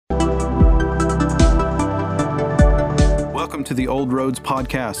Welcome to the Old Roads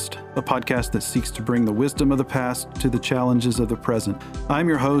Podcast, a podcast that seeks to bring the wisdom of the past to the challenges of the present. I'm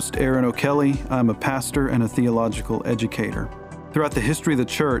your host, Aaron O'Kelly. I'm a pastor and a theological educator. Throughout the history of the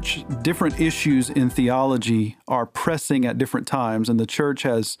church, different issues in theology are pressing at different times, and the church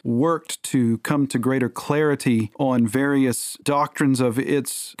has worked to come to greater clarity on various doctrines of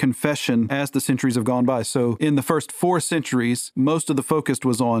its confession as the centuries have gone by. So in the first 4 centuries, most of the focus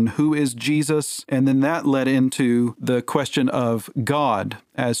was on who is Jesus, and then that led into the question of God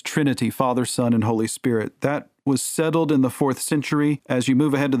as Trinity, Father, Son, and Holy Spirit. That was settled in the 4th century. As you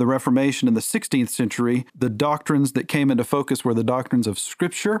move ahead to the Reformation in the 16th century, the doctrines that came into focus were the doctrines of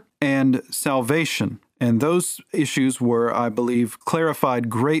Scripture and salvation. And those issues were, I believe,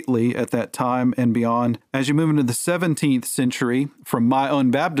 clarified greatly at that time and beyond. As you move into the 17th century, from my own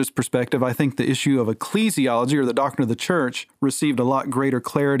Baptist perspective, I think the issue of ecclesiology, or the doctrine of the church, received a lot greater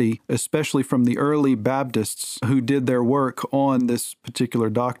clarity, especially from the early Baptists who did their work on this particular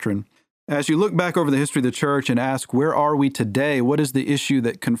doctrine. As you look back over the history of the church and ask, where are we today? What is the issue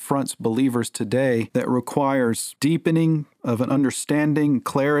that confronts believers today that requires deepening of an understanding,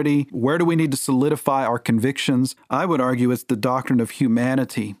 clarity? Where do we need to solidify our convictions? I would argue it's the doctrine of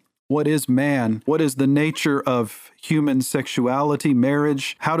humanity. What is man? What is the nature of human sexuality,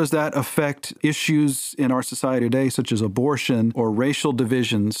 marriage? How does that affect issues in our society today, such as abortion or racial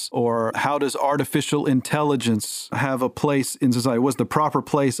divisions? Or how does artificial intelligence have a place in society? What's the proper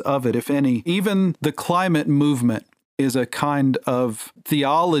place of it, if any? Even the climate movement is a kind of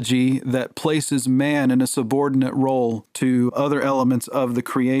theology that places man in a subordinate role to other elements of the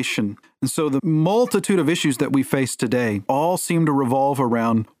creation. And so the multitude of issues that we face today all seem to revolve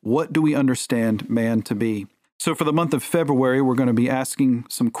around what do we understand man to be? So for the month of February, we're going to be asking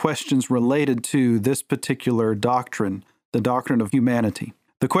some questions related to this particular doctrine, the doctrine of humanity.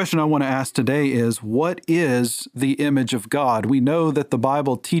 The question I want to ask today is, what is the image of God? We know that the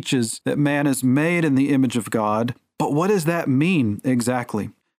Bible teaches that man is made in the image of God, but what does that mean exactly?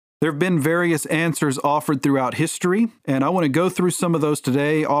 There have been various answers offered throughout history, and I want to go through some of those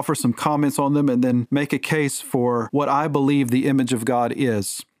today, offer some comments on them, and then make a case for what I believe the image of God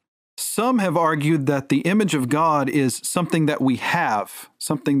is. Some have argued that the image of God is something that we have,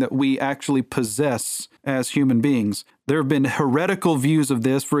 something that we actually possess as human beings. There have been heretical views of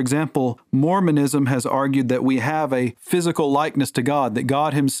this. For example, Mormonism has argued that we have a physical likeness to God, that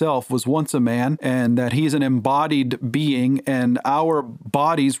God himself was once a man, and that he's an embodied being, and our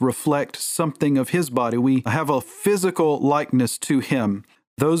bodies reflect something of his body. We have a physical likeness to him.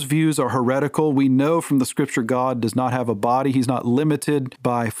 Those views are heretical. We know from the Scripture God does not have a body. He's not limited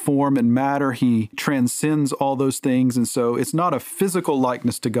by form and matter. He transcends all those things, and so it's not a physical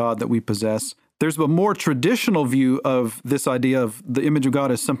likeness to God that we possess. There's a more traditional view of this idea of the image of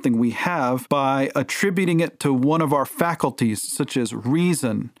God as something we have by attributing it to one of our faculties, such as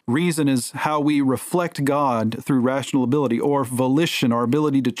reason. Reason is how we reflect God through rational ability, or volition, our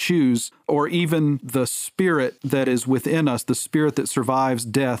ability to choose, or even the spirit that is within us, the spirit that survives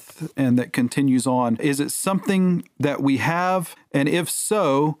death and that continues on. Is it something that we have? And if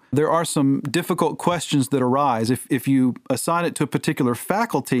so, there are some difficult questions that arise. If you assign it to a particular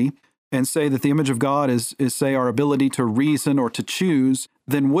faculty, and say that the image of God is, say, our ability to reason or to choose,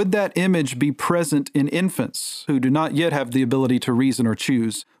 then would that image be present in infants who do not yet have the ability to reason or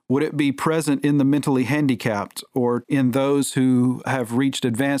choose? Would it be present in the mentally handicapped or in those who have reached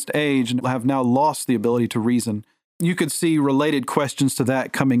advanced age and have now lost the ability to reason? You could see related questions to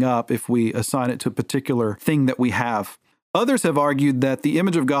that coming up if we assign it to a particular thing that we have. Others have argued that the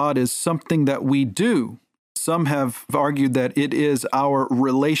image of God is something that we do. Some have argued that it is our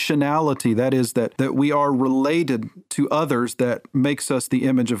relationality, that is, that we are related to others that makes us the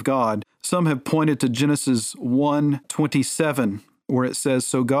image of God. Some have pointed to Genesis 1:27, where it says,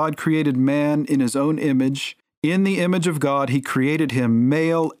 "So God created man in his own image. In the image of God, he created him,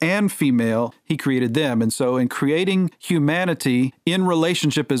 male and female, he created them." And so in creating humanity in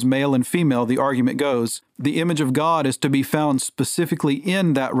relationship as male and female, the argument goes, the image of God is to be found specifically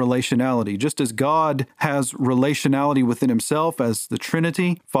in that relationality. Just as God has relationality within himself as the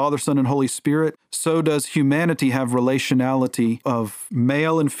Trinity, Father, Son, and Holy Spirit, so does humanity have relationality of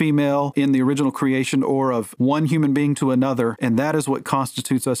male and female in the original creation, or of one human being to another. And that is what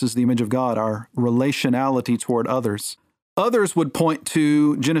constitutes us as the image of God, our relationality toward others. Others would point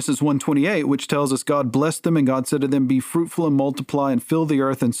to Genesis 1:28, which tells us God blessed them, and God said to them, "Be fruitful and multiply and fill the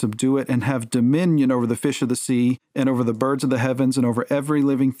earth and subdue it and have dominion over the fish of the sea and over the birds of the heavens and over every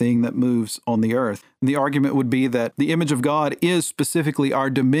living thing that moves on the earth." The argument would be that the image of God is specifically our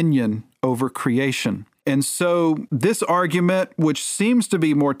dominion over creation. And so this argument, which seems to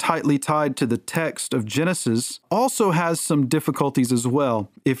be more tightly tied to the text of Genesis, also has some difficulties as well.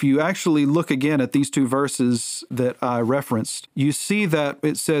 If you actually look again at these two verses that I referenced, you see that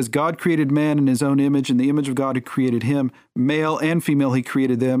it says, God created man in his own image, in the image of God who created him. Male and female he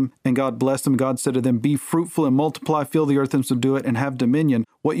created them, and God blessed them. God said to them, be fruitful and multiply, fill the earth and subdue it, and have dominion.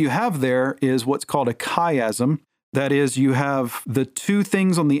 What you have there is what's called a chiasm. That is, you have the two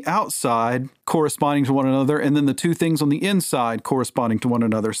things on the outside corresponding to one another, and then the two things on the inside corresponding to one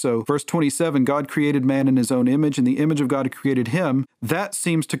another. So verse 27, God created man in his own image, and the image of God who created him, that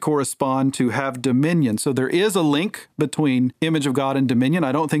seems to correspond to have dominion. So there is a link between image of God and dominion.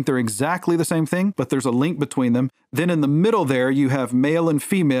 I don't think they're exactly the same thing, but there's a link between them. Then in the middle there, you have male and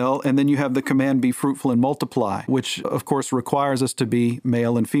female, and then you have the command, be fruitful and multiply, which of course requires us to be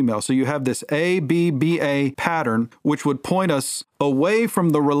male and female. So you have this A, B, B, A pattern, which would point us away from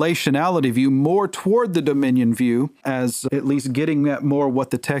the relationality view, more toward the dominion view, as at least getting at more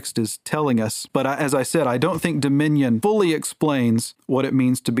what the text is telling us. But as I said, I don't think dominion fully explains what it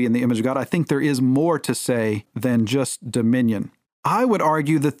means to be in the image of God. I think there is more to say than just dominion. I would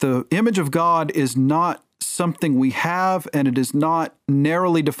argue that the image of God is not something we have, and it is not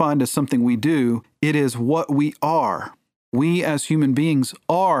narrowly defined as something we do. It is what we are. We as human beings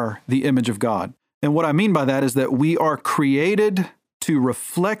are the image of God. And what I mean by that is that we are created to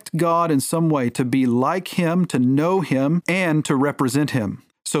reflect God in some way, to be like Him, to know Him, and to represent Him.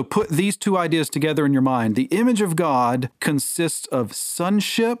 So put these two ideas together in your mind. The image of God consists of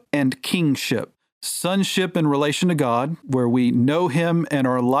sonship and kingship. Sonship in relation to God, where we know Him and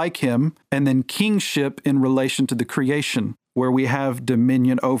are like Him, and then kingship in relation to the creation, where we have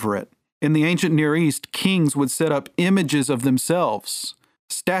dominion over it. In the ancient Near East, kings would set up images of themselves,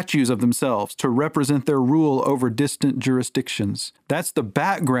 statues of themselves, to represent their rule over distant jurisdictions. That's the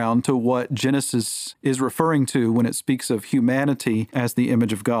background to what Genesis is referring to when it speaks of humanity as the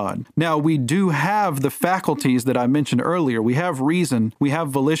image of God. Now, we do have the faculties that I mentioned earlier. We have reason, we have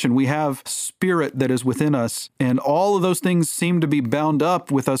volition, we have spirit that is within us, and all of those things seem to be bound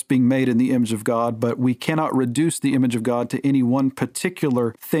up with us being made in the image of God, but we cannot reduce the image of God to any one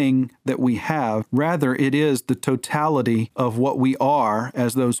particular thing that we have. Rather, it is the totality of what we are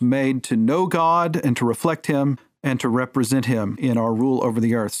as those made to know God and to reflect Him and to represent Him in our rule over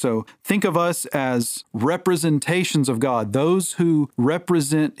the earth. So think of us as representations of God, those who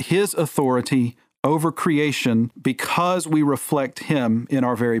represent His authority over creation because we reflect Him in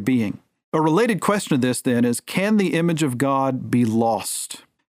our very being. A related question to this then is, can the image of God be lost?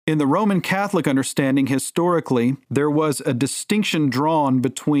 In the Roman Catholic understanding, historically, there was a distinction drawn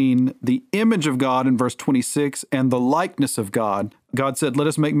between the image of God in verse 26 and the likeness of God. God said, let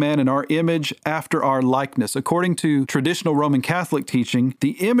us make man in our image after our likeness. According to traditional Roman Catholic teaching,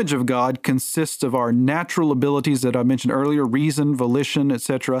 the image of God consists of our natural abilities that I mentioned earlier, reason, volition,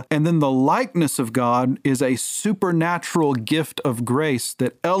 etc. And then the likeness of God is a supernatural gift of grace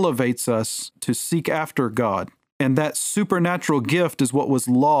that elevates us to seek after God. And that supernatural gift is what was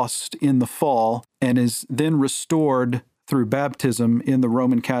lost in the fall and is then restored through baptism in the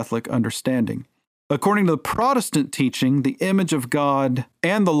Roman Catholic understanding. According to the Protestant teaching, the image of God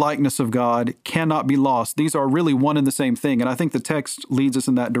and the likeness of God cannot be lost. These are really one and the same thing, and I think the text leads us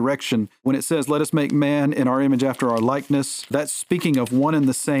in that direction. When it says, let us make man in our image after our likeness, that's speaking of one and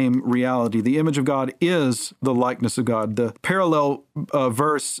the same reality. The image of God is the likeness of God. The parallel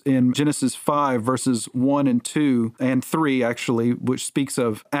verse in Genesis 5, verses 1 and 2 and 3, actually, which speaks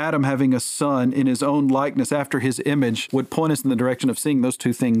of Adam having a son in his own likeness after his image, would point us in the direction of seeing those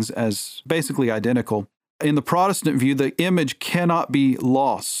two things as basically identical. In the Protestant view, the image cannot be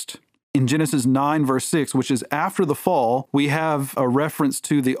lost. In Genesis 9, verse 6, which is after the fall, we have a reference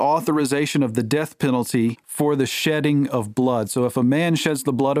to the authorization of the death penalty for the shedding of blood. So if a man sheds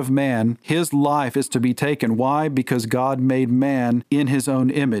the blood of man, his life is to be taken. Why? Because God made man in His own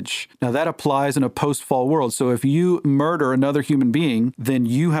image. Now that applies in a post-fall world. So if you murder another human being, then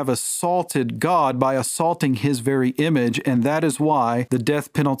you have assaulted God by assaulting His very image, and that is why the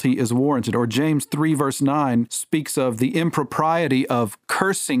death penalty is warranted. Or James 3, verse 9 speaks of the impropriety of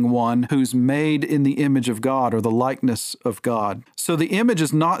cursing one who's made in the image of God or the likeness of God. So the image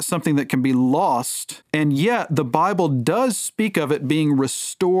is not something that can be lost, and yet the Bible does speak of it being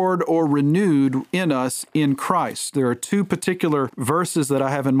restored or renewed in us in Christ. There are two particular verses that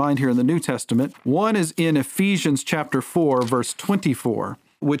I have in mind here in the New Testament. One is in Ephesians chapter 4, verse 24,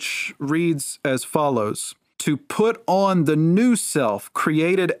 which reads as follows: to put on the new self,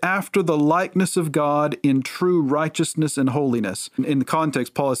 created after the likeness of God in true righteousness and holiness. In the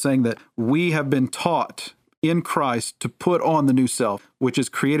context, Paul is saying that we have been taught in Christ to put on the new self, which is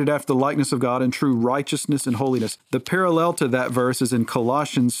created after the likeness of God in true righteousness and holiness. The parallel to that verse is in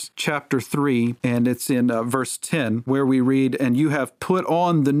Colossians chapter 3, and it's in verse 10, where we read, "And you have put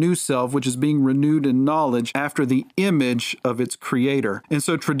on the new self, which is being renewed in knowledge after the image of its creator." And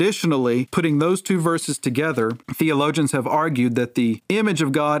so traditionally, putting those two verses together, theologians have argued that the image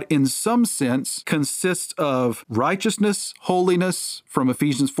of God in some sense consists of righteousness, holiness from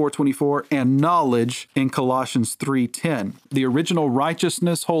Ephesians 4:24, and knowledge in Colossians 3:10. The original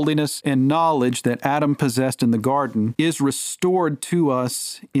righteousness, holiness, and knowledge that Adam possessed in the garden is restored to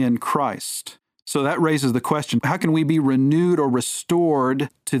us in Christ. So that raises the question, how can we be renewed or restored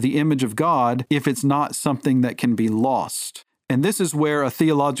to the image of God if it's not something that can be lost? And this is where a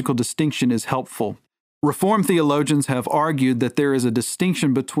theological distinction is helpful. Reformed theologians have argued that there is a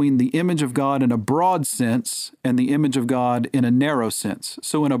distinction between the image of God in a broad sense and the image of God in a narrow sense.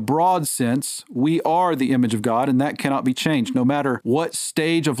 So in a broad sense, we are the image of God, and that cannot be changed. No matter what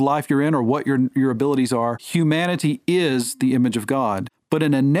stage of life you're in or what your abilities are, humanity is the image of God. But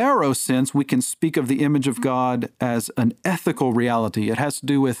in a narrow sense, we can speak of the image of God as an ethical reality. It has to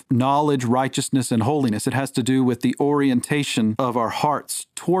do with knowledge, righteousness, and holiness. It has to do with the orientation of our hearts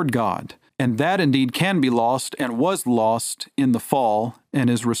toward God. And that indeed can be lost and was lost in the fall and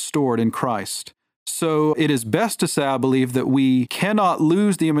is restored in Christ. So it is best to say, I believe, that we cannot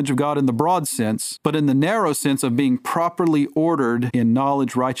lose the image of God in the broad sense, but in the narrow sense of being properly ordered in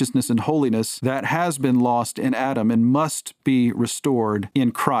knowledge, righteousness, and holiness, that has been lost in Adam and must be restored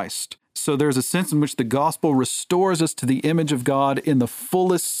in Christ. So there's a sense in which the gospel restores us to the image of God in the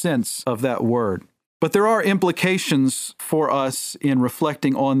fullest sense of that word. But there are implications for us in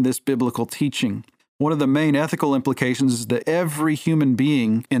reflecting on this biblical teaching. One of the main ethical implications is that every human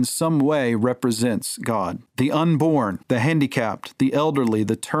being in some way represents God. The unborn, the handicapped, the elderly,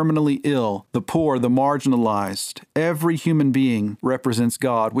 the terminally ill, the poor, the marginalized. Every human being represents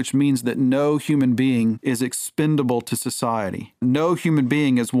God, which means that no human being is expendable to society. No human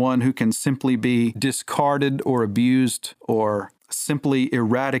being is one who can simply be discarded or abused or simply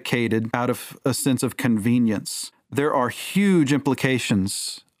eradicated out of a sense of convenience. There are huge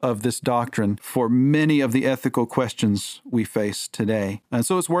implications of this doctrine for many of the ethical questions we face today. And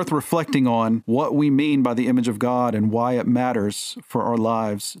so it's worth reflecting on what we mean by the image of God and why it matters for our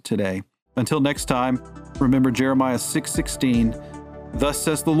lives today. Until next time, remember Jeremiah 6:16, "Thus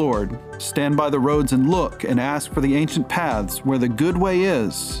says the Lord, stand by the roads and look and ask for the ancient paths where the good way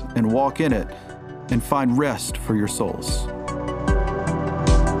is, and walk in it, and find rest for your souls."